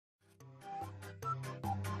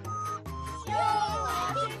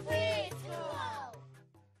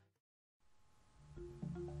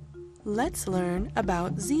let's learn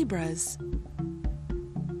about zebras.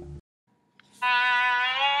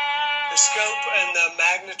 The scope and the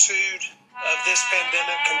magnitude of this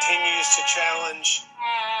pandemic continues to challenge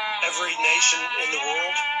every nation in the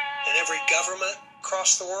world and every government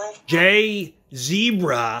across the world. J.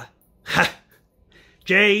 Zebra?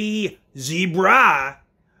 J. Zebra?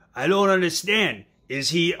 I don't understand. Is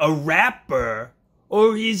he a rapper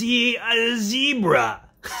or is he a zebra?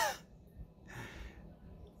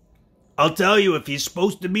 I'll tell you, if he's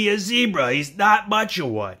supposed to be a zebra, he's not much of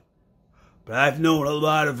one. But I've known a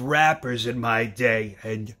lot of rappers in my day,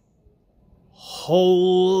 and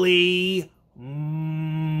holy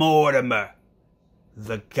Mortimer,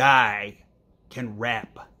 the guy can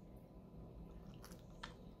rap.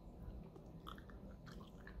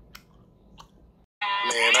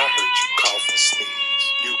 Man, I heard you cough and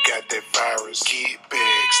sneeze. You got that virus. Get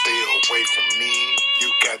back, stay away from me.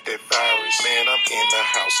 You got that virus. Man, I'm in the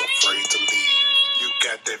house afraid to leave. You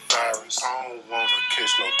got that virus. I don't wanna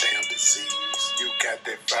catch no damn disease. You got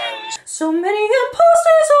that virus. So many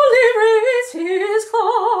imposters only raised his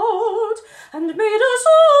cloud and made us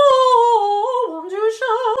all want to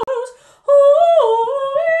shout, who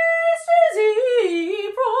is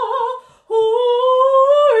Zebra? Who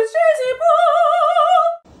is Zebra?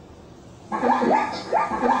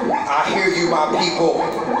 I hear you, my people.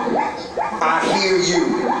 I hear you,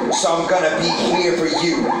 so I'm gonna be here for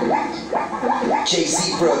you. J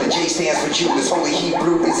Zebra, the J stands for Jew. This holy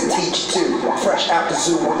Hebrew is a teacher too. Fresh out the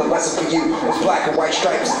zoo with a lesson for you. With black and white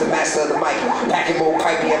stripes, the master of the mic. Packing more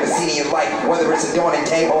pipe you ever seen in life. Whether it's a dawning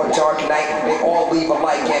day or a dark night, they all leave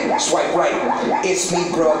alike and swipe right. It's me,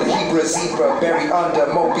 bro, the Hebrew zebra, buried under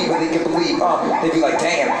more people than can believe. They be like,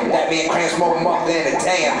 damn, that man cramps more up than a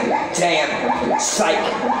damn, psych.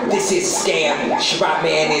 This is a scam. Shabbat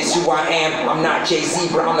man is who I am. I'm not J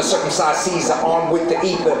Zebra. I'm the circumcised Caesar, armed with the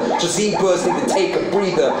ether. So zebras need to take a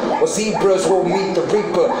breather, or zebras will meet the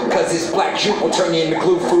reaper. Cause this black juke will turn you into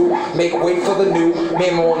glue food. Make way for the new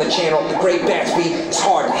memo on the channel. The great Batsby is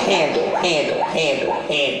hard to handle.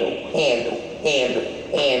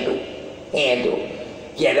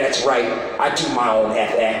 Yeah, that's right. I do my own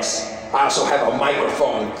FX. I also have a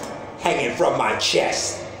microphone hanging from my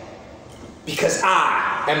chest. Because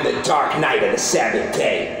I am the dark night of the Sabbath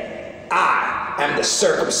day. I am the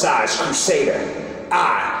circumcised crusader.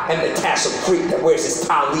 I am the tassel freak that wears his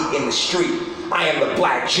talit in the street. I am the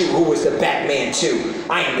black Jew who is the Batman too.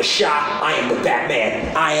 I am the Shah, I am the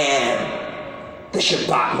Batman. I am the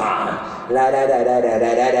Shabbat man.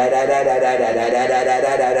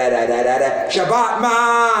 Shabbat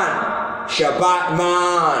man! Shabbat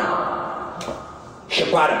man!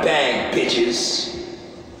 Shabbat bang, bitches.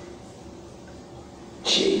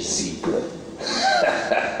 J Zebra.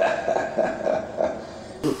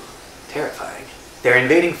 Terrifying. They're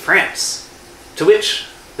invading France. To which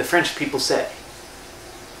the French people say,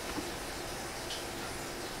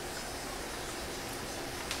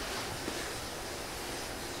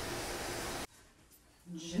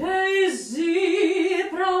 J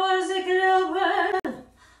Zebra was a global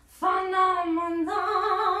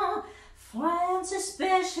phenomenon. France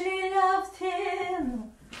especially loved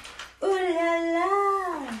him. Ooh la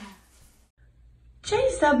la. J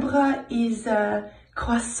Zebra is a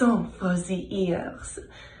croissant for the ears,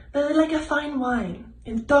 like a fine wine,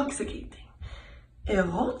 intoxicating,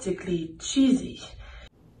 erotically cheesy.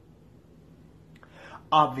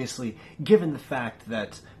 Obviously, given the fact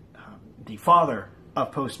that the father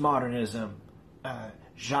of postmodernism,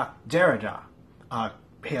 Jacques Derrida,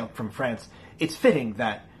 hailed from France, it's fitting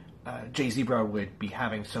that J Zebra would be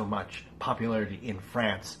having so much popularity in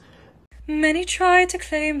France. Many try to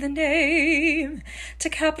claim the name, to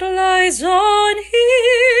capitalize on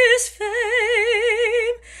his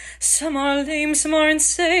fame. Some are lame, some are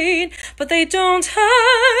insane, but they don't have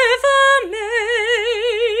a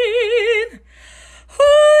main. Who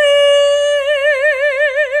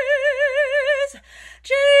is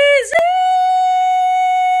Jay-Z?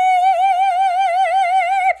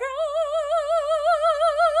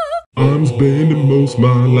 I'm spending most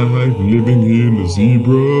my life living in a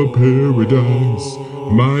zebra paradise.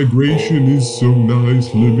 Migration is so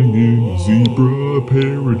nice, living in a zebra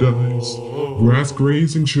paradise. Grass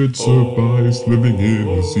grazing should suffice, living in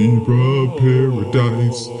a zebra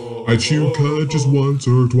paradise. I chew cut just once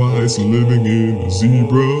or twice, living in a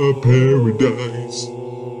zebra paradise.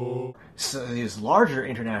 So his larger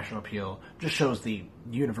international appeal just shows the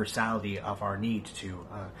universality of our need to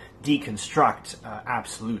deconstruct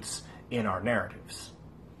absolutes in our narratives.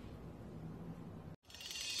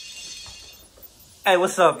 Hey,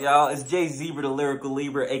 what's up, y'all? It's Jay Zebra, the Lyrical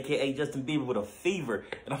Libra, a.k.a. Justin Bieber with a fever.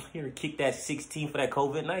 And I'm here to kick that 16 for that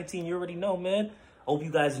COVID-19. You already know, man. Hope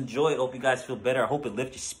you guys enjoy it. Hope you guys feel better. I hope it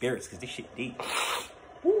lifts your spirits, because this shit deep.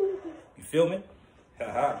 Woo. You feel me?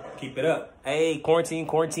 Haha. Keep it up. Hey,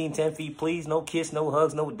 quarantine, 10 feet, please. No kiss, no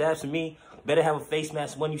hugs, no dabs for me. Better have a face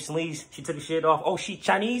mask when you sneeze. She took the shit off. Oh, she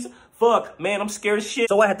Chinese? Fuck, man, I'm scared as shit.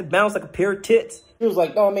 So I had to bounce like a pair of tits. He was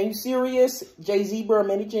like, "No, man, you serious? Jay Zebra,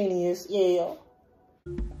 man, genius, yeah."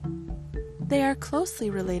 They are closely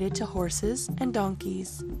related to horses and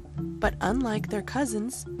donkeys, but unlike their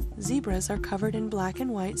cousins, zebras are covered in black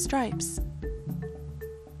and white stripes.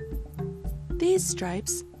 These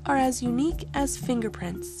stripes are as unique as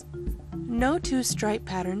fingerprints. No two stripe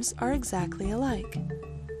patterns are exactly alike.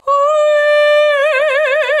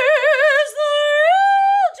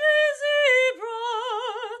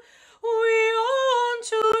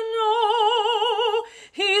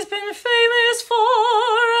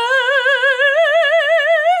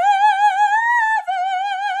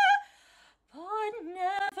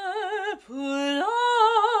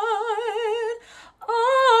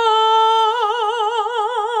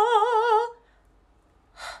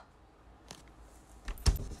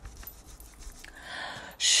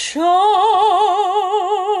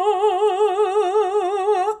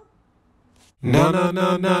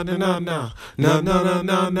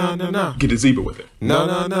 No. Get a zebra with it. No.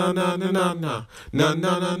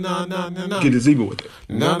 Get a zebra with it.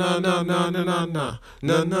 No.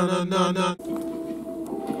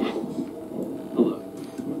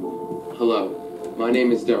 Hello. My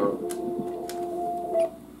name is Daryl.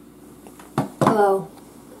 Hello.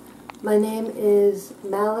 My name is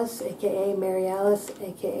Malice, aka Mary Alice,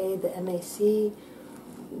 aka the MAC,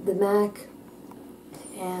 the Mac,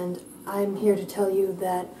 and I'm here to tell you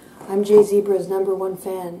that I'm Jay Zebra's #1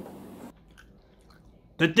 fan.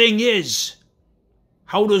 The thing is,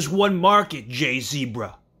 how does one market Jay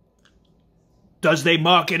Zebra? Does they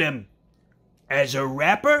market him as a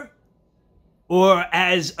rapper or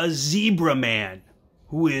as a zebra man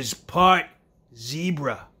who is part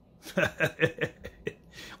zebra? The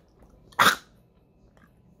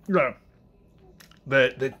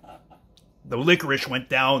licorice went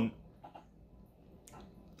down.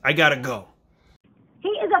 I gotta go. He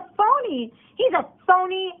is a phony. He's a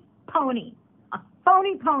phony pony. A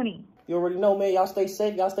phony pony. You already know, man. Y'all stay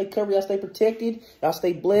safe. Y'all stay covered. Y'all stay protected. Y'all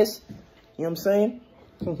stay blessed. You know what I'm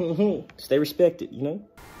saying? Stay respected, you know?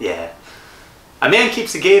 Yeah. A man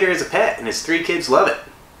keeps a gator as a pet, and his 3 kids love it.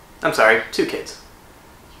 I'm sorry, 2 kids.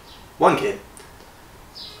 1 kid.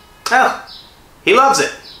 Oh, he loves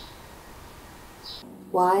it.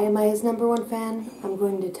 Why am I his #1 fan? I'm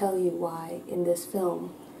going to tell you why in this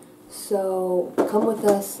film. So come with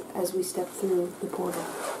us as we step through the portal.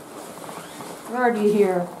 We're already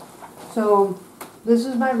here. So this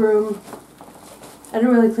is my room. I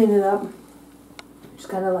didn't really clean it up. Just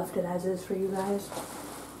kind of left it as is for you guys.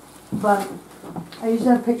 But I used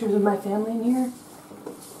to have pictures of my family in here.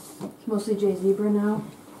 It's mostly Jay Zebra now,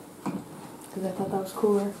 because I thought that was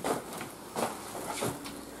cooler.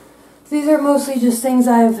 These are mostly just things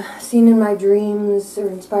I've seen in my dreams or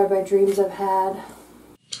inspired by dreams I've had.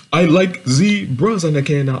 I like zebras and I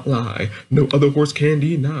cannot lie. No other horse can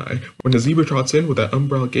deny. When the zebra trots in with that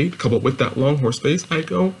umbrella gait, coupled with that long horse face, I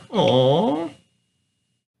go, aww.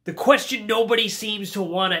 The question nobody seems to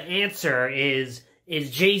want to answer is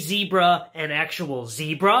Jay Zebra an actual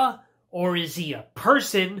zebra? Or is he a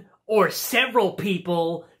person or several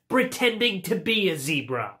people pretending to be a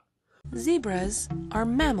zebra? Zebras are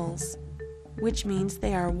mammals, which means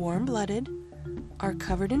they are warm-blooded, are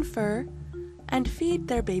covered in fur, and feed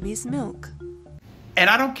their babies milk. And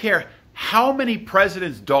I don't care how many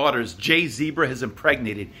presidents' daughters Jay Zebra has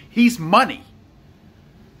impregnated, he's money.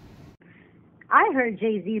 I heard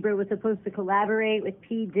Jay Zebra was supposed to collaborate with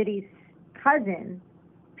P. Diddy's cousin.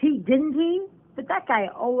 Pete, didn't he? But that guy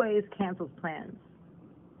always cancels plans.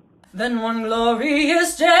 Then one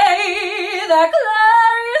glorious day, that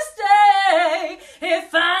glorious day, it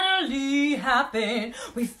finally happened.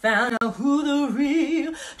 We found out who the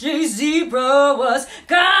real Jay Zebra was.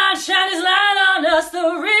 God shine his light on us. The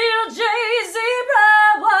real Jay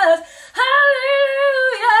Zebra was.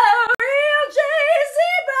 Hallelujah. Real Jay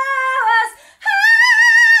Zebra was.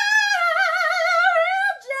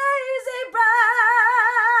 Real Jay Zebra.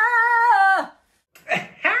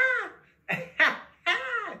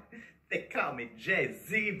 They call me Jay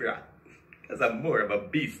Zebra, because I'm more of a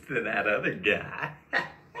beast than that other guy.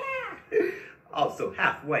 Also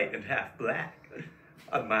half white and half black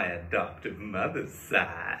on my adoptive mother's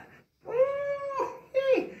side.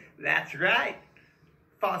 Ooh, that's right,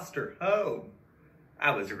 foster home. I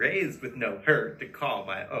was raised with no herd to call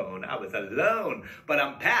my own. I was alone, but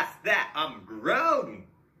I'm past that. I'm grown.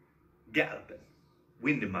 Galloping,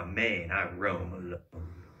 wind in my mane, I roam alone.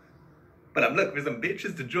 But I'm looking for some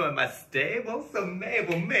bitches to join my stable. So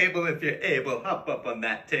Mabel, if you're able, hop up on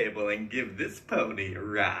that table and give this pony a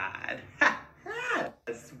ride. Ha ha!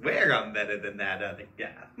 I swear I'm better than that other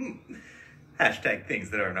guy. Hashtag things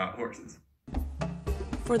that are not horses.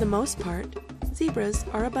 For the most part, zebras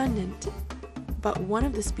are abundant, but one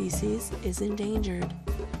of the species is endangered.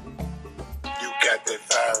 You got that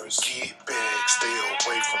virus, keep back, stay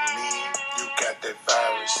away from me. You got that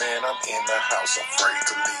virus, man, I'm in the house, afraid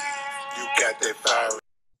to leave. You got that virus.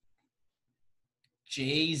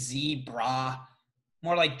 Jay-Z, brah.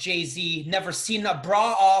 More like Jay-Z, never seen a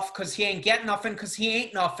bra off cause he ain't get nothing cause he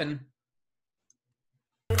ain't nothing.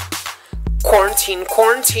 Quarantine,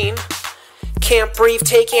 quarantine. Can't breathe,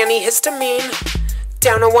 take antihistamine.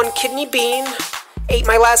 Down on 1 kidney bean. Ate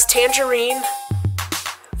my last tangerine.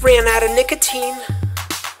 Ran out of nicotine.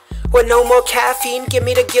 With no more caffeine, give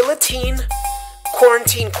me the guillotine.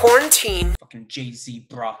 Quarantine, quarantine. Fucking Jay-Z,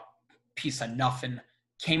 bruh. Piece of nothing.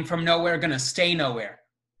 Came from nowhere, gonna stay nowhere.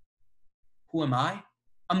 Who am I?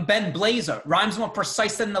 I'm Ben Blazer. Rhymes more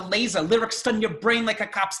precise than the laser. Lyrics stun your brain like a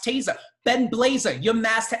cop's taser. Ben Blazer, your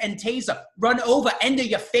master and taser. Run over, end of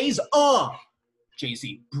your phase.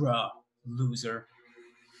 Jay-Z, bruh, loser.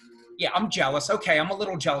 Yeah, I'm jealous. Okay, I'm a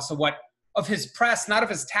little jealous of what? Of his press, not of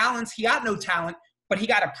his talents. He got no talent, but he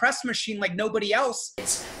got a press machine like nobody else.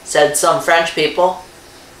 Said some French people.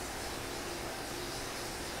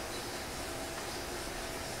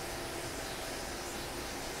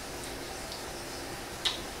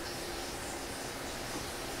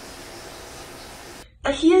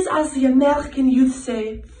 He is, as the American youth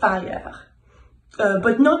say, fire.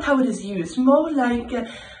 But not how it is used, more like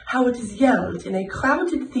how it is yelled in a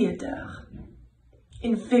crowded theater.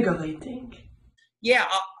 Invigorating. Yeah,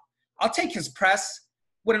 I'll take his press.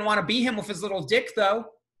 Wouldn't want to be him with his little dick, though.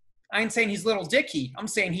 I ain't saying he's little dicky. I'm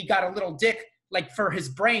saying he got a little dick, like, for his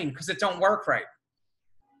brain, because it don't work right.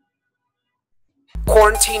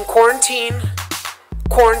 Quarantine, quarantine.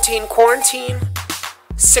 Quarantine, quarantine.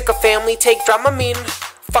 Sick of family, take Dramamine.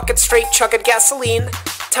 Fuck it straight, chug it gasoline.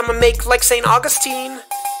 Time to make like St. Augustine.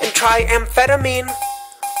 And try amphetamine.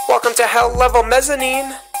 Welcome to hell level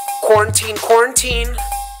mezzanine. Quarantine, quarantine.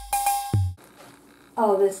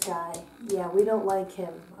 Oh, this guy. Yeah, we don't like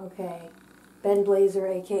him. Okay. Ben Blazer,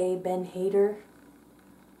 aka Ben Hater.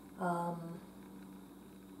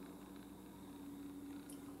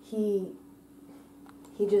 He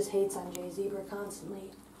just hates on Jay Zebra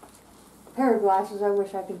constantly. A pair of glasses I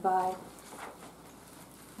wish I could buy.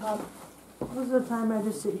 Most of the time I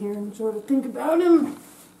just sit here and sort of think about him.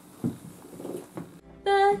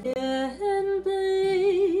 The hand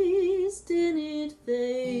blazed in it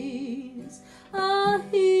face, a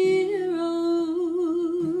hero.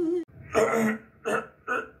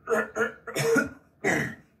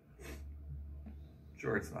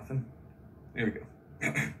 Sure, it's nothing. Here we go.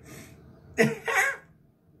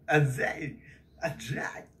 A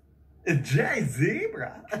Jay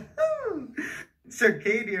Zebra.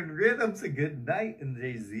 Circadian rhythms, a good night in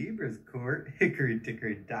Jay Zebra's court. Hickory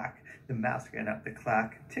dickory dock, the mouse ran up the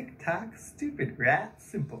clock. Tick tock, stupid rat,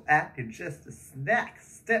 simple act, you're just a snack.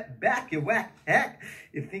 Step back, you whack hack.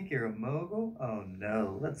 You think you're a mogul? Oh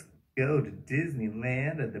no, let's go to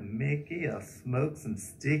Disneyland or the Mickey. I'll smoke some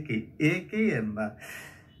sticky icky and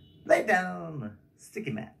lay down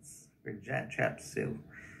sticky mats for giant traps. So,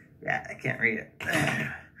 yeah, I can't read it.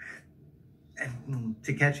 And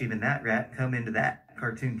to catch even that rat, come into that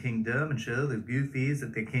cartoon kingdom and show the goofies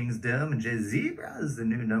that the king's dumb. And Jay Zebra is the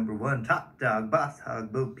new #1 top dog, boss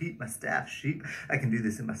hog, Bo Peep, my staff sheep. I can do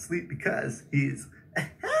this in my sleep because he's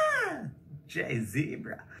Jay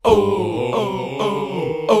Zebra.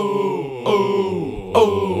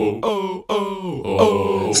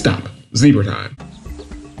 Stop. Zebra time.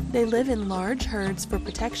 They live in large herds for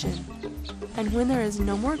protection, and when there is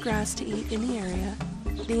no more grass to eat in the area,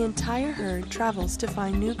 the entire herd travels to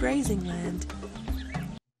find new grazing land.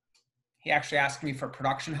 He actually asked me for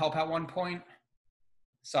production help at one point.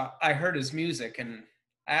 So I heard his music, and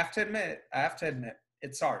I have to admit,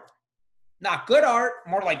 it's art. Not good art,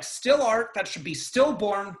 more like still art that should be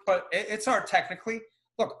stillborn, but it's art technically.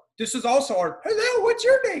 Look, this is also art. Hello, what's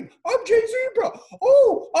your name? I'm Jay Zebra.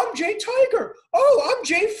 Oh, I'm Jay Tiger. Oh, I'm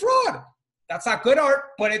Jay Fraud. That's not good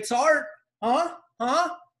art, but it's art. Huh?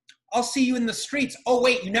 I'll see you in the streets. Oh,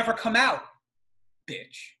 wait, you never come out.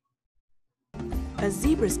 Bitch. A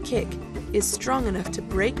zebra's kick is strong enough to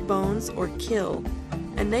break bones or kill,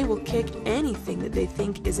 and they will kick anything that they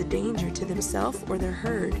think is a danger to themselves or their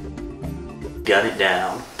herd. Gun it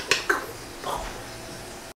down.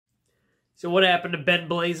 So what happened to Ben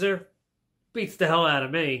Blazer? Beats the hell out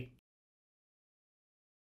of me.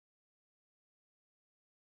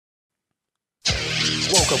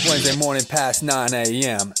 Woke up Wednesday morning past 9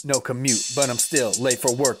 a.m. No commute, but I'm still late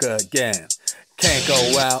for work again. Can't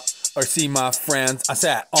go out or see my friends. I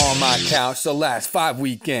sat on my couch the last 5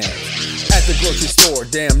 weekends. At the grocery store,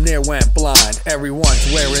 damn near went blind.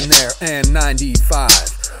 Everyone's wearing their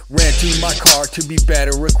N95. Ran to my car to be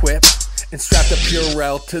better equipped and strapped a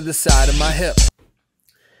Purell to the side of my hip.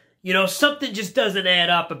 You know, something just doesn't add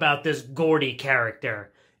up about this Gordy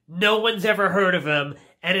character. No one's ever heard of him,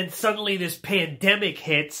 and then suddenly this pandemic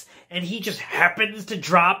hits, and he just happens to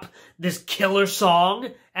drop this killer song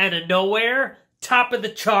out of nowhere, top of the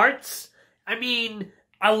charts. I mean,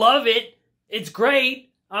 I love it. It's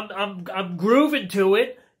great. I'm grooving to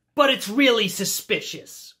it, but it's really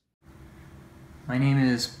suspicious. My name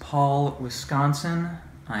is Paul Wisconsin.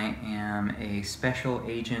 I am a special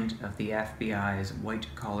agent of the FBI's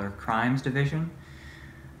White-Collar Crimes Division.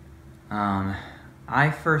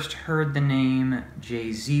 I first heard the name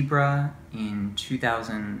Jay Zebra in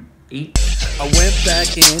 2008. I went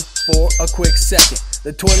back in for a quick second.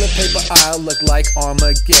 The toilet paper aisle looked like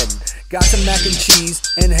Armageddon. Got some mac and cheese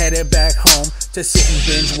and headed back home to sit and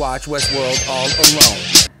binge watch Westworld all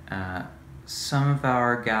alone. Some of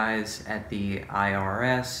our guys at the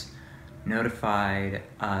IRS notified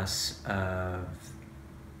us of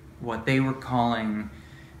what they were calling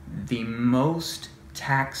the most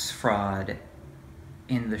tax fraud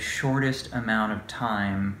in the shortest amount of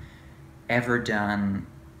time ever done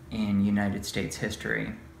in United States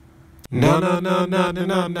history. No, no, no, no, no,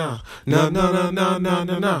 no, no, no, no, no, no, no,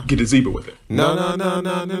 no, no. Get a zebra with it. No, no, no,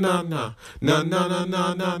 no, no, no, no, no, no, no,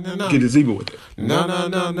 no, no, no, no. Get a zebra with it. No, no,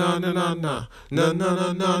 no, no, no, no, no, no, no,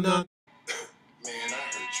 no, no, no. Man, I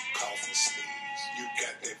heard you cough and sneeze. You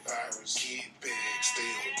got that virus. Get back,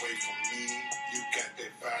 stay away from me. You got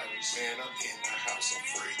that virus. Man, I'm in the house,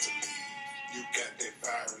 afraid to leave. You got that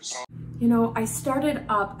virus. You know, I started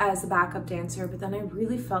up as a backup dancer, but then I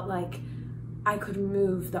really felt like I could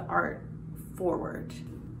move the art forward.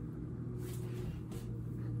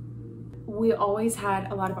 We always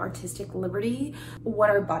had a lot of artistic liberty.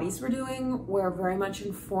 What our bodies were doing were very much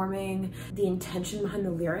informing the intention behind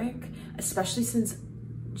the lyric, especially since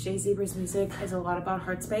Jay Zebra's music is a lot about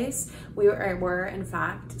heart space. We were, in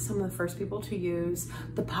fact, some of the first people to use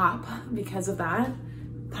the pop because of that.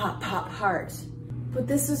 Pop, pop, heart. But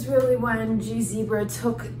this is really when Jay Zebra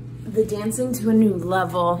took the dancing to a new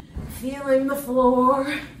level. Feeling the floor.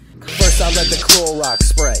 First I let the Clorox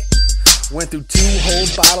spray. Went through 2 whole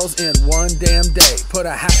bottles in one damn day. Put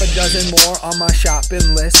a half a dozen more on my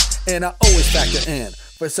shopping list. And I always factor in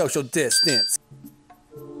for social distance.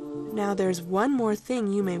 Now there's one more thing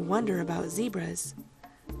you may wonder about zebras.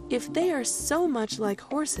 If they are so much like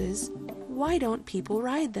horses, why don't people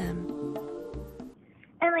ride them?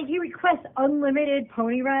 And like, you request unlimited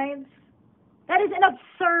pony rides? That is an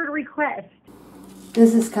absurd request.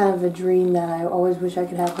 This is kind of a dream that I always wish I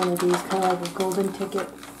could have one of these, kind of like a golden ticket.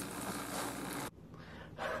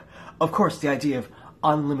 Of course, the idea of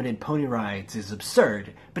unlimited pony rides is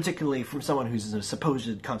absurd, particularly from someone who's a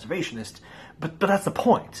supposed conservationist, but that's the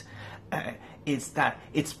point. Is that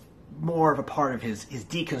it's more of a part of his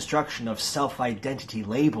deconstruction of self-identity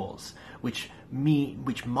labels, which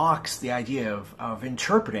mocks the idea of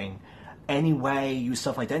interpreting any way you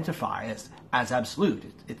self-identify as absolute.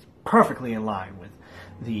 It's perfectly in line with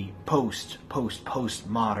the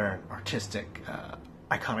postmodern artistic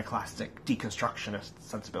iconoclastic deconstructionist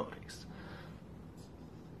sensibilities.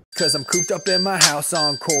 Cause I'm cooped up in my house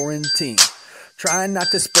on quarantine, trying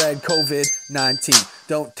not to spread COVID-19.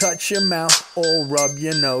 Don't touch your mouth or rub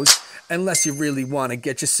your nose unless you really want to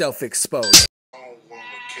get yourself exposed. I don't want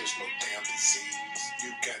to catch no damn disease.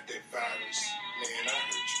 You got that virus. Man, I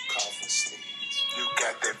heard you cough and sneeze. You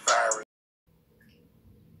got that virus.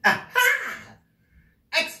 Aha!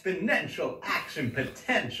 Exponential action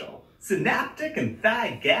potential. Synaptic and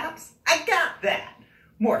thigh gaps? I got that!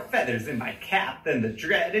 More feathers in my cap than the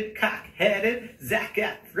dreaded, cock-headed Zac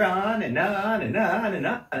Efron, and on and on and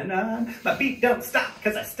on and on. My beat don't stop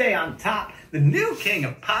because I stay on top. The new king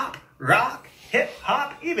of pop, rock,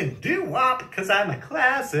 hip-hop, even doo-wop, because I'm a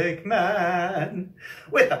classic man.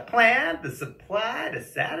 With a plan, the supply to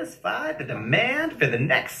satisfy the demand for the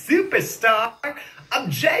next superstar. I'm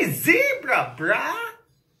Jay Zebra, brah!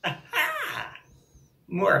 Aha!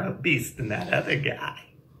 More of a beast than that other guy.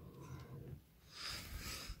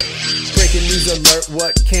 Breaking news alert,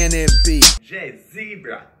 what can it be? Jay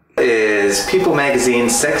Zebra. is People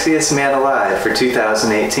Magazine's Sexiest Man Alive for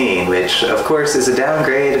 2018, which, of course, is a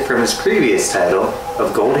downgrade from his previous title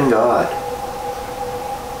of Golden God.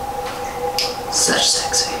 Such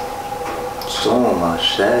sexy. So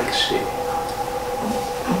much sexy.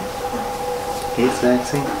 He's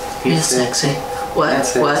sexy. He's sexy. What?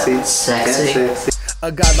 Sexy. Sexy.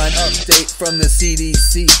 A guideline update from the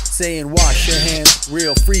CDC saying wash your hands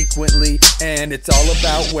real frequently, and it's all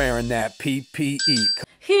about wearing that PPE.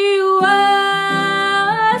 He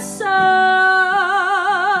was so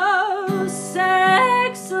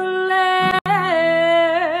excellent.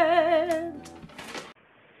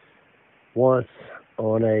 Once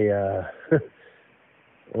on a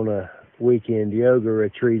on a weekend yoga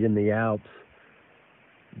retreat in the Alps,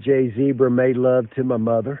 Jay Zebra made love to my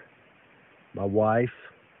mother, my wife,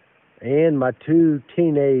 and my 2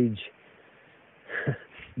 teenage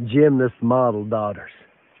gymnast model daughters.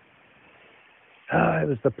 It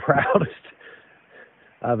was the proudest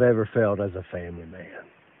I've ever felt as a family man.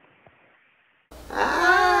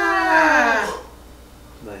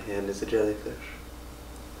 My hand is a jellyfish.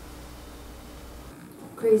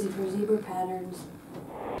 Crazy for zebra patterns.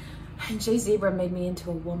 And Jay Zebra made me into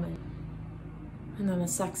a woman. And then a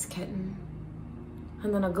sex kitten.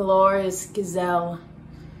 And then a glorious gazelle.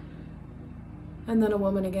 And then a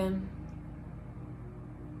woman again.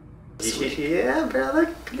 Yeah,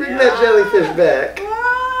 brother. Bring that jellyfish back.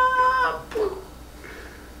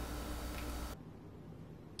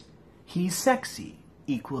 He's sexy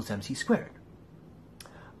equals MC squared.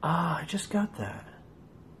 I just got that.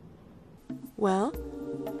 Well,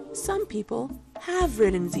 some people have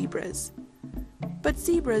ridden zebras. But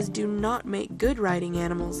zebras do not make good riding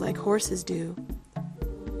animals like horses do.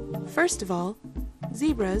 First of all,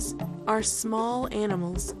 zebras are small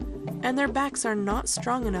animals, and their backs are not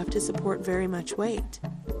strong enough to support very much weight.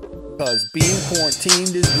 Cause being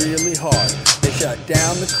quarantined is really hard. They shut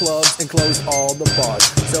down the clubs and close all the bars.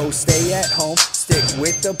 So stay at home, stick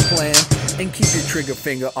with the plan, and keep your trigger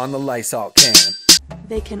finger on the Lysol can.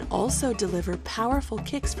 They can also deliver powerful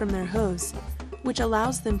kicks from their hooves, which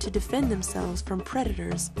allows them to defend themselves from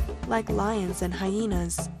predators like lions and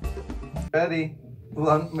hyenas. Ready,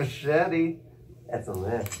 blunt machete. That's a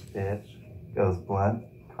lift, bitch. Goes blunt,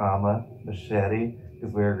 comma, machete.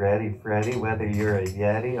 Cause we're ready, Freddy, whether you're a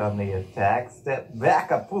Yeti on the attack. Step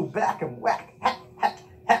back, I pull back and whack, hack, hack,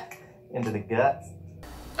 hack, into the guts.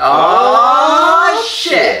 Oh,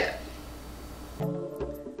 shit!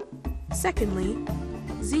 Secondly,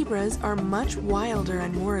 zebras are much wilder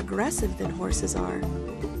and more aggressive than horses are.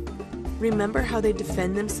 Remember how they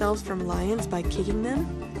defend themselves from lions by kicking them?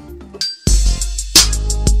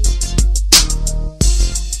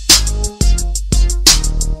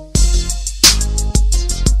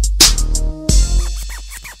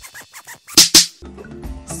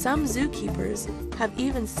 Some zookeepers have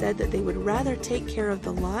even said that they would rather take care of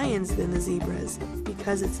the lions than the zebras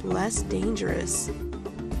because it's less dangerous.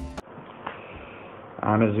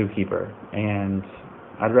 I'm a zookeeper, and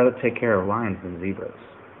I'd rather take care of lions than zebras.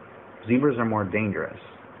 Zebras are more dangerous,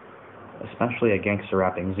 especially a gangster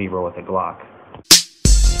rapping zebra with a Glock.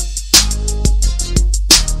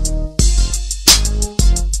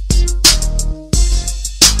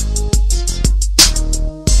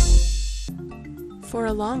 For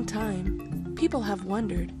a long time, people have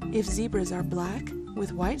wondered if zebras are black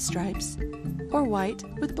with white stripes or white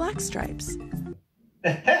with black stripes.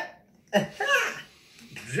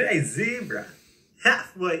 Jay Zebra,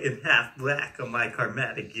 half white and half black on my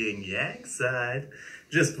karmatic yin-yang side.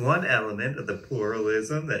 Just one element of the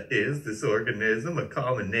pluralism that is this organism, a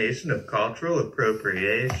culmination of cultural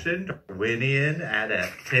appropriation, Darwinian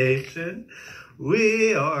adaptation.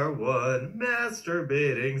 We are one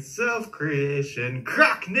masturbating self-creation,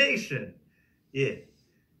 Croc Nation! Yeah,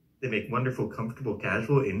 they make wonderful, comfortable,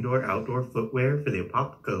 casual, indoor-outdoor footwear for the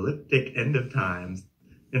apocalyptic end of times.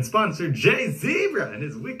 And sponsor Jay Zebra and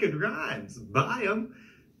his wicked rhymes. Buy 'em,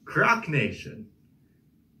 Croc Nation.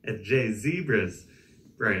 At Jay Zebra's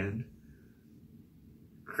brand,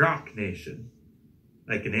 Croc Nation.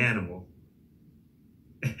 Like an animal.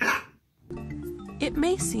 It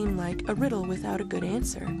may seem like a riddle without a good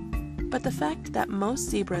answer, but the fact that most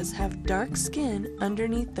zebras have dark skin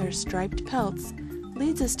underneath their striped pelts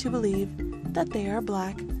leads us to believe that they are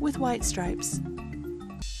black with white stripes.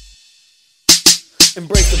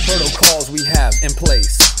 Embrace the protocols we have in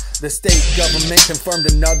place. The state government confirmed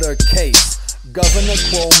another case. Governor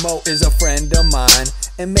Cuomo is a friend of mine,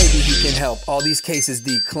 and maybe he can help all these cases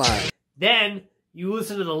decline. Then you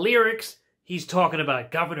listen to the lyrics, he's talking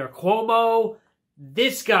about Governor Cuomo.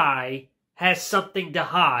 This guy has something to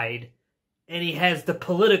hide, and he has the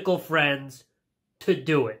political friends to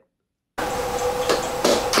do it.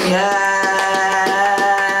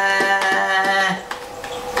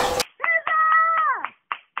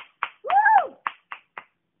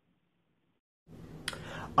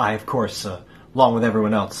 I, of course, along with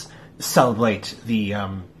everyone else, celebrate the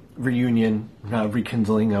reunion,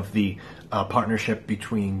 rekindling of the partnership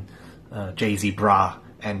between Jay-Z-Bra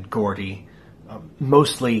and Gordy,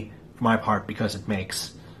 mostly for my part because it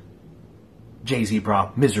makes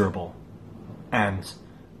Jay-Z-Bra miserable, and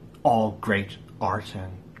all great art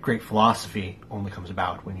and great philosophy only comes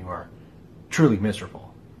about when you are truly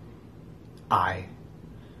miserable. I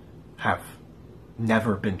have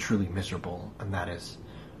never been truly miserable, and that is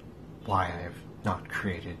why I have not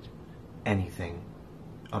created anything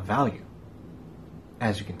of value.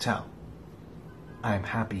 As you can tell, I am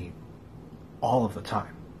happy all of the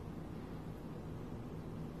time.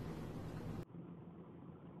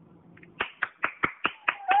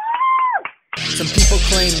 Some people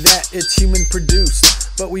claim that it's human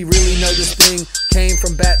produced, but we really know this thing came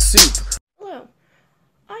from bat soup. Hello,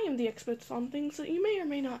 I am the expert on things that you may or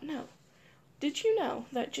may not know. Did you know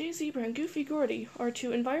that Jay Zebra and Goofy Gordy are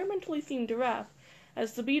to environmentally themed rap,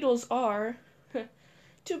 as the Beatles are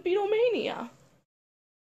to Beatlemania?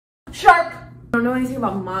 Sharp! I don't know anything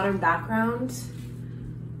about modern background.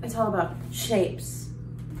 It's all about shapes.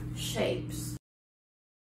 Shapes.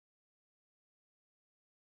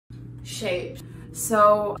 Shapes.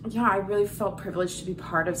 So, yeah, I really felt privileged to be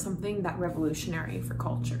part of something that revolutionary for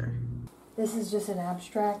culture. This is just an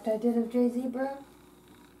abstract I did of Jay Zebra.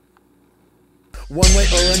 One way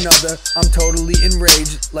or another, I'm totally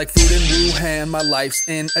enraged. Like food in Wuhan, my life's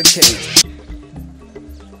in a cage.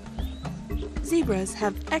 Zebras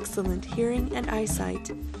have excellent hearing and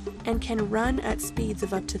eyesight and can run at speeds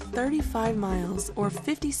of up to 35 miles or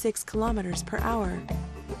 56 kilometers per hour.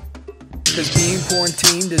 Cause being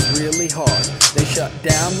quarantined is really hard. They shut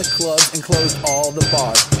down the clubs and closed all the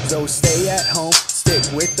bars. So stay at home, stick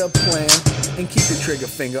with the plan, and keep your trigger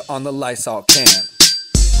finger on the Lysol can.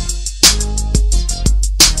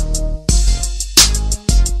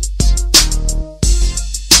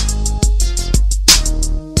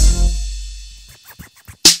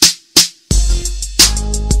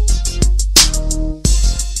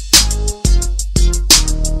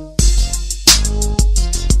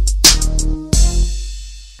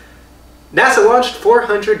 NASA launched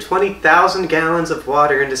 420,000 gallons of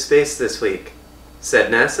water into space this week, said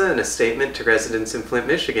NASA in a statement to residents in Flint,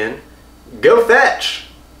 Michigan. Go fetch!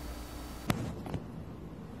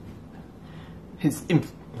 His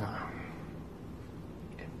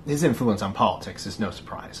influence on politics is no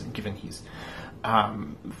surprise, and given he's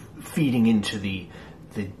feeding into the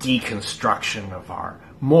deconstruction of our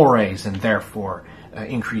mores and therefore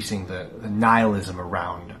increasing the nihilism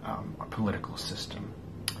around our political system.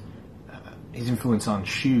 His influence on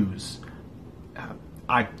shoes,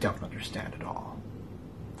 I don't understand at all.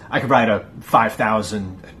 I could write a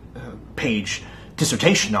 5,000 page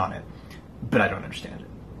dissertation on it, but I don't understand it.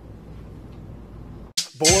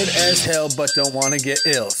 Bored as hell, but don't want to get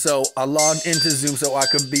ill. So I logged into Zoom so I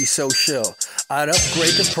could be so chill. I'd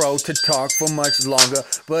upgrade to Pro to talk for much longer,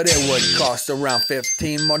 but it would cost around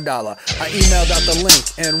 $15 more. I emailed out the link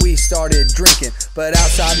and we started drinking, but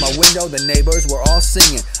outside my window the neighbors were all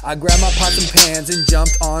singing. I grabbed my pots and pans and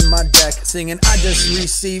jumped on my deck, singing, I just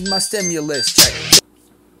received my stimulus check.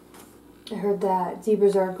 I heard that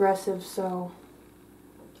zebras are aggressive, so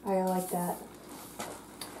I like that.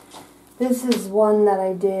 This is one that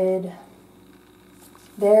I did.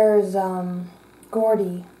 There's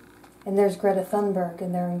Gordy, and there's Greta Thunberg,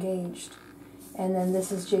 and they're engaged. And then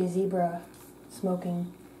this is Jay Zebra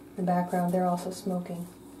smoking in the background. They're also smoking.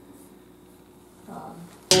 So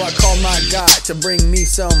I called my guy to bring me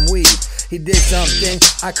some weed. He did something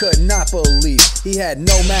I could not believe. He had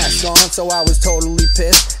no mask on, so I was totally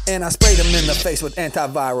pissed, and I sprayed him in the face with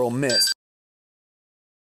antiviral mist.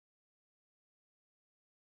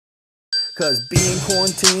 Cause being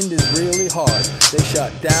quarantined is really hard. They shut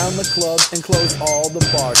down the clubs and closed all the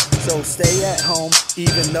bars. So stay at home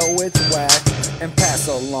even though it's whack, and pass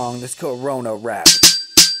along this corona rap.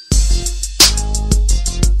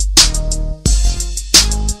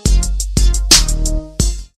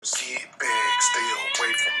 Get back, stay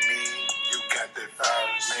away from me. You got that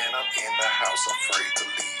virus, man, I'm in the house afraid to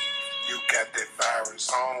leave. You got that virus,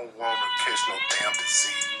 I don't wanna catch no damn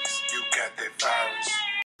disease. You got that virus.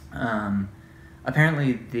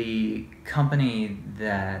 Apparently the company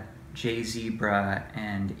that Jay Zebra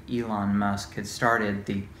and Elon Musk had started,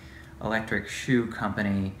 the electric shoe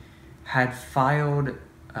company, had filed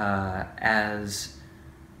as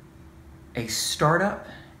a startup,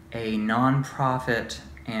 a non-profit,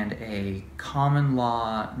 and a common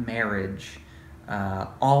law marriage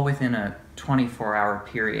all within a 24-hour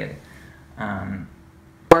period.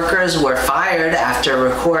 Workers were fired after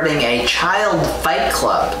recording a child fight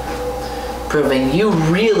club, proving you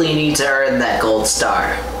really need to earn that gold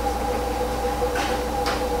star.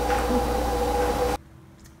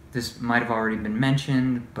 This might have already been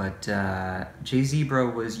mentioned, but J. Zebra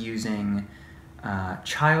was using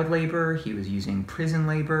child labor, he was using prison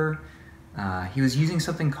labor, he was using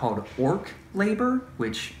something called orc labor,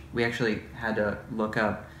 which we actually had to look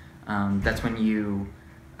up. That's when you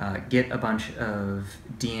get a bunch of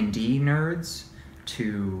D&D nerds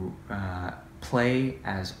to play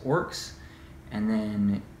as orcs, and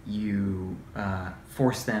then you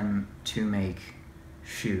force them to make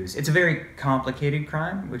shoes. It's a very complicated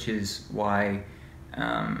crime, which is why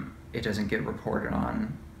it doesn't get reported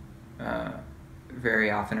on very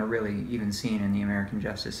often, or really even seen in the American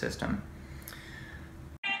justice system.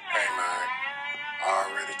 Hey man, I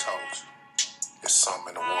already told you, it's something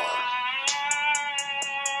in the water.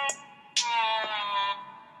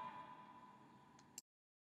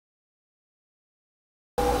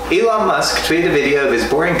 Elon Musk tweeted a video of his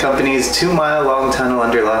boring company's 2-mile-long tunnel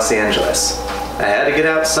under Los Angeles. I had to get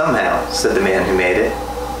out somehow, said the man who made it.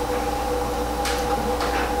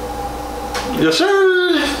 Yes, sir!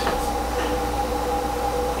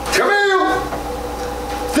 Come here!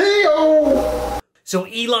 Theo! So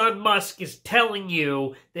Elon Musk is telling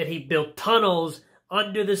you that he built tunnels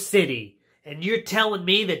under the city, and you're telling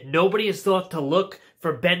me that nobody has thought to look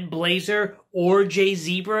for Ben Blazer or J.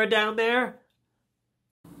 Zebra down there?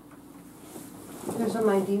 There's on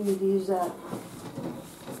my DVDs that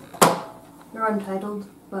they're untitled,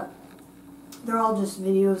 but they're all just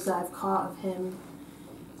videos that I've caught of him.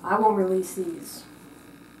 I won't release these.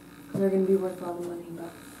 They're going to be worth a lot of money,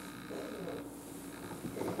 but...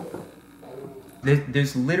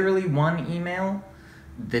 There's literally one email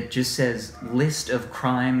that just says, list of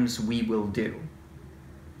crimes we will do.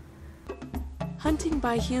 Hunting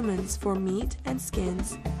by humans for meat and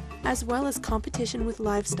skins, as well as competition with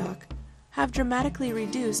livestock, have dramatically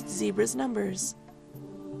reduced zebras' numbers.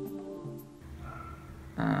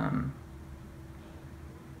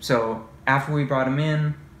 So after we brought him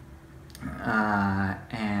in,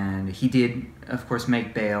 and he did, of course,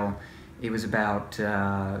 make bail, it was about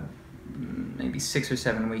maybe 6 or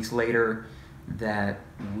 7 weeks later that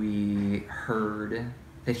we heard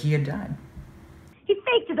that he had died. He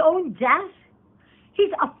faked his own death?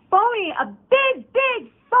 He's a phony, a big,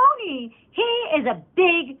 big phony. He is a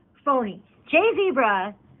big phony. J.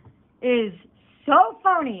 Zebra is so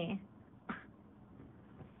phony.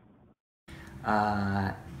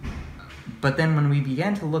 But then when we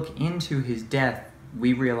began to look into his death,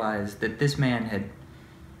 we realized that this man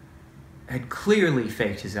had clearly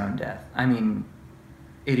faked his own death. I mean,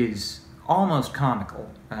 it is almost comical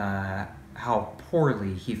how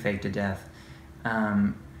poorly he faked a death.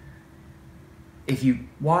 If you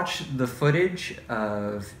watch the footage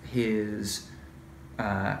of his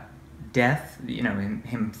death, you know,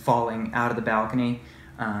 him falling out of the balcony,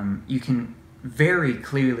 you can very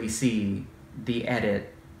clearly see the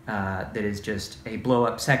edit that is just a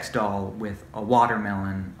blow-up sex doll with a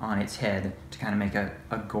watermelon on its head to kind of make a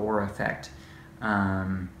gore effect.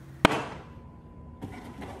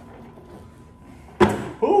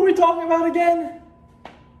 Who are we talking about again?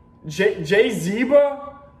 J.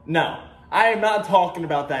 Zebra? No, I am not talking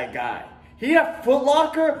about that guy. He at Foot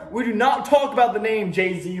Locker, we do not talk about the name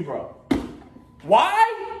J. Zebra.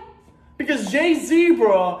 Why? Because J.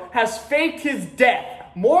 Zebra has faked his death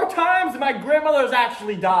more times than my grandmother has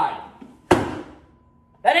actually died.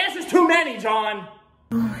 That answer's too many, John.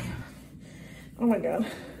 Oh my god.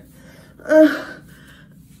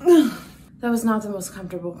 That was not the most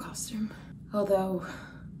comfortable costume. Although,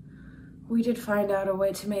 we did find out a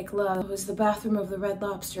way to make love. It was the bathroom of the Red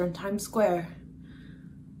Lobster in Times Square.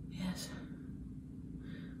 Yes.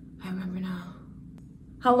 I remember now.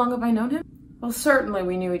 How long have I known him? Well, certainly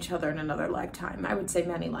we knew each other in another lifetime. I would say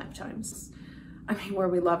many lifetimes. I mean, were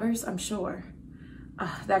we lovers? I'm sure.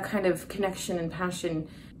 That kind of connection and passion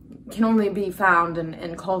can only be found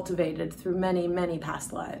and cultivated through many, many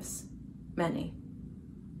past lives. Many.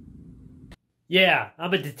 Yeah,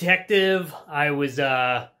 I'm a detective. I was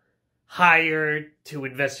hired to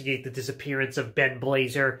investigate the disappearance of Ben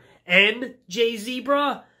Blazer and J.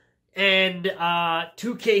 Zebra. And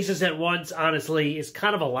 2 cases at once, honestly, is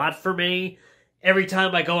kind of a lot for me. Every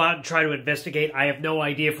time I go out and try to investigate, I have no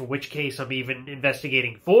idea for which case I'm even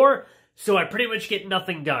investigating for, so I pretty much get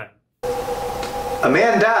nothing done. A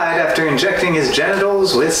man died after injecting his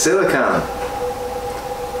genitals with silicone,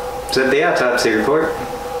 said the autopsy report.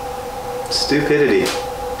 Stupidity.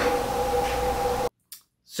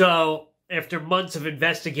 So, after months of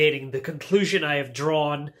investigating, the conclusion I have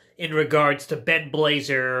drawn in regards to Ben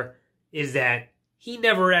Blazer is that he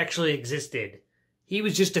never actually existed. He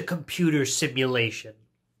was just a computer simulation.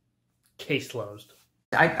 Case closed.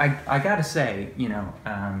 I gotta say, you know,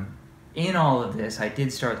 in all of this, I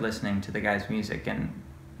did start listening to the guy's music, and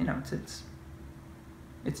you know,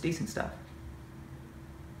 it's decent stuff.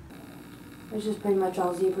 It's just pretty much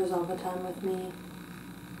all zebras all the time with me.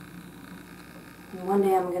 And one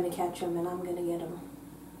day I'm gonna catch them and I'm gonna get them.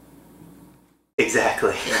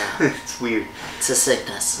 Exactly. Yeah. It's weird. It's a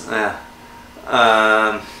sickness.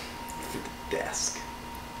 Yeah. Desk.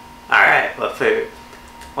 Alright,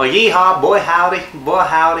 well, yeehaw, boy howdy, boy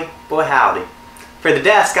howdy, boy howdy. For the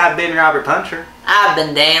desk, I've been Robert Punchur. I've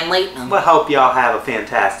been Dan Laitman. Well, hope y'all have a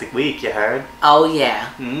fantastic week, you heard? Oh,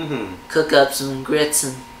 yeah. Mm-hmm. Cook up some grits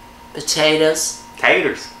and potatoes.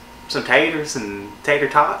 Taters. Some taters and tater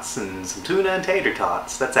tots and some tuna and tater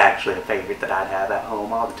tots. That's actually a favorite that I'd have at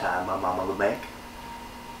home all the time my mama would make.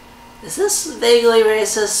 Is this vaguely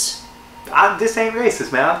racist? This ain't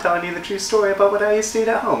racist, man. I'm telling you the true story about what I used to eat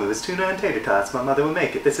at home. It was tuna and tater tots. My mother would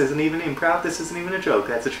make it. This isn't even improv. This isn't even a joke.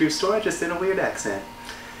 That's a true story, just in a weird accent.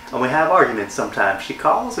 And we have arguments sometimes. She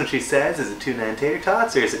calls and she says, is it tuna and tater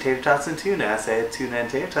tots or is it tater tots and tuna? I say, it's tuna and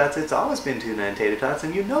tater tots. It's always been tuna and tater tots,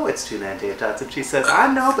 and you know it's tuna and tater tots. And she says,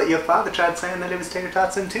 I know, but your father tried saying that it was tater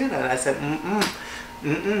tots and tuna. And I said,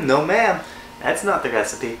 no ma'am. That's not the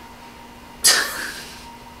recipe.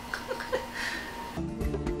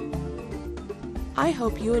 I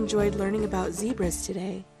hope you enjoyed learning about zebras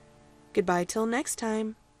today. Goodbye till next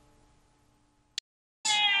time.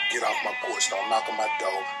 Get off my porch, don't knock on my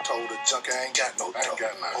door. Told the junk I ain't got no dough.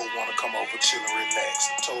 Oh, wanna come over, chill and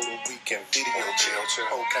relax. Told her we can video chill.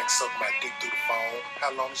 Oh, can't suck my dick through the phone.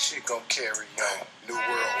 How long this shit gon' carry on? New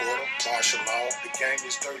world order, martial law. The game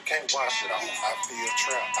is dirty, can't wash it off. I feel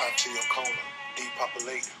trapped, I feel corner.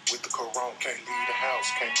 Depopulate with the corona. Can't leave the house,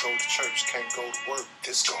 can't go to church, can't go to work.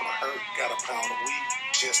 This gonna hurt. Got a pound of weed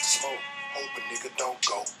just to smoke. Hope a nigga don't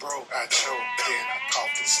go broke. I choke, then I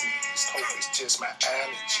cough and sneeze. Hope it's just my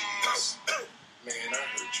allergies. Man, I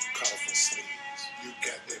heard you cough and sneeze. You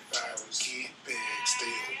got that virus. Get back,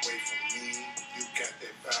 stay away from me. You got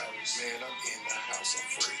that virus. Man, I'm in the house,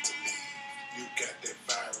 afraid to leave. You got that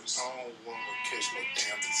virus. I don't wanna catch no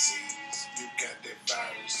damn disease. You got that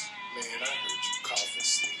virus. Man, I heard you cough and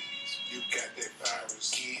sneeze. You got that virus.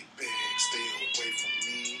 Get back, stay away from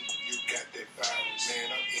me. You got that virus. Man,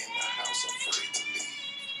 I'm in the house, afraid to leave.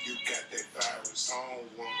 You got that virus. I don't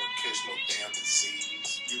wanna catch no damn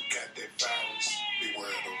disease. You got that virus. Beware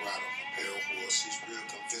the rider on a pale horse. He's real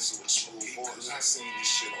convincing with a smooth voice. I seen this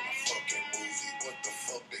shit on a fucking movie. What the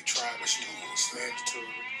fuck they trying to do? It's mandatory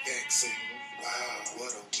vaccine. Wow,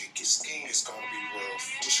 what a wicked scheme. It's gonna be rough.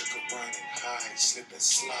 Wish I could run and hide, slip and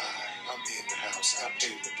slide. I'm in the house, I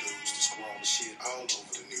pay the dues. This corona shit all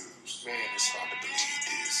over the news. Man, it's hard to believe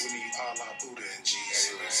this. We need Allah, Buddha, and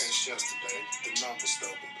Jesus. Since yesterday, the numbers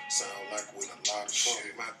doubled. Sound like with a lot of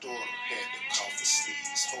shit. My daughter had to cough and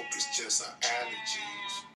sneeze. Hope it's just her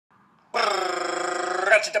allergies.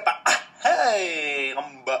 Hey,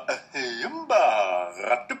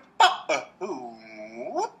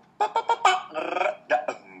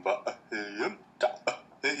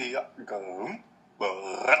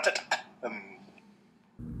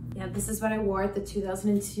 Yeah, this is what I wore at the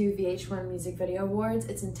 2002 VH1 Music Video Awards.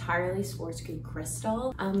 It's entirely sports grade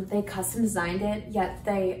crystal. They custom designed it, yet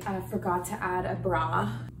they forgot to add a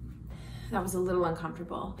bra. That was a little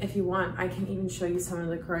uncomfortable. If you want, I can even show you some of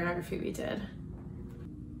the choreography we did.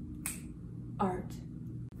 Art.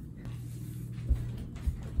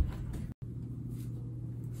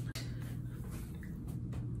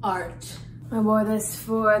 Art. I wore this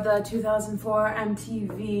for the 2004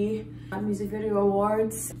 MTV Music Video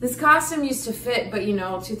Awards. This costume used to fit, but you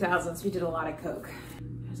know, 2000s, we did a lot of coke.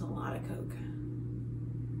 There's a lot of coke.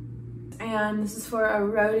 And this is for a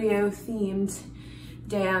rodeo-themed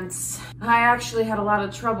dance. I actually had a lot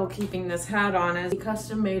of trouble keeping this hat on, as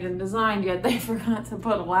custom made and designed, yet they forgot to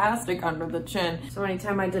put elastic under the chin. So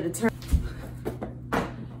anytime I did a turn,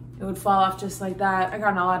 it would fall off just like that. I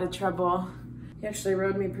got in a lot of trouble. He actually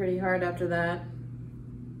rode me pretty hard after that.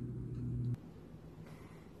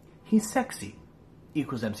 He's sexy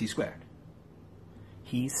equals MC squared.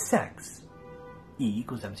 He's sex. E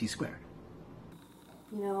equals MC squared.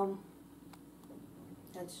 You know,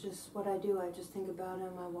 that's just what I do. I just think about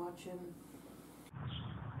him, I watch him.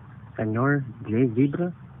 Senor J.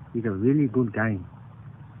 Zebra is a really good guy.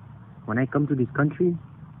 When I come to this country,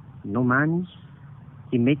 no money,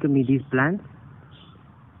 he making me these plans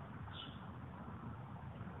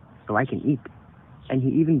so I can eat. And he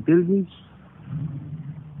even built me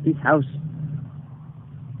this house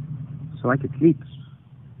so I could sleep.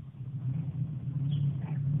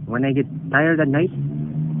 When I get tired at night,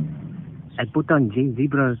 I put on Jay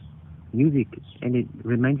Zebra's music, and it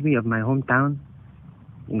reminds me of my hometown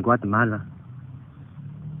in Guatemala.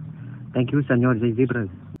 Thank you, Senor Jay Zebra.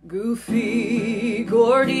 Goofy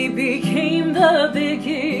Gordy became the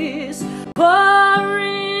biggest quarantine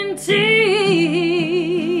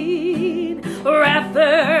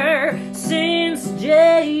rapper since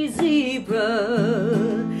Jay Zebra.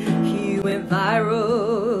 He went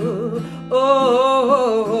viral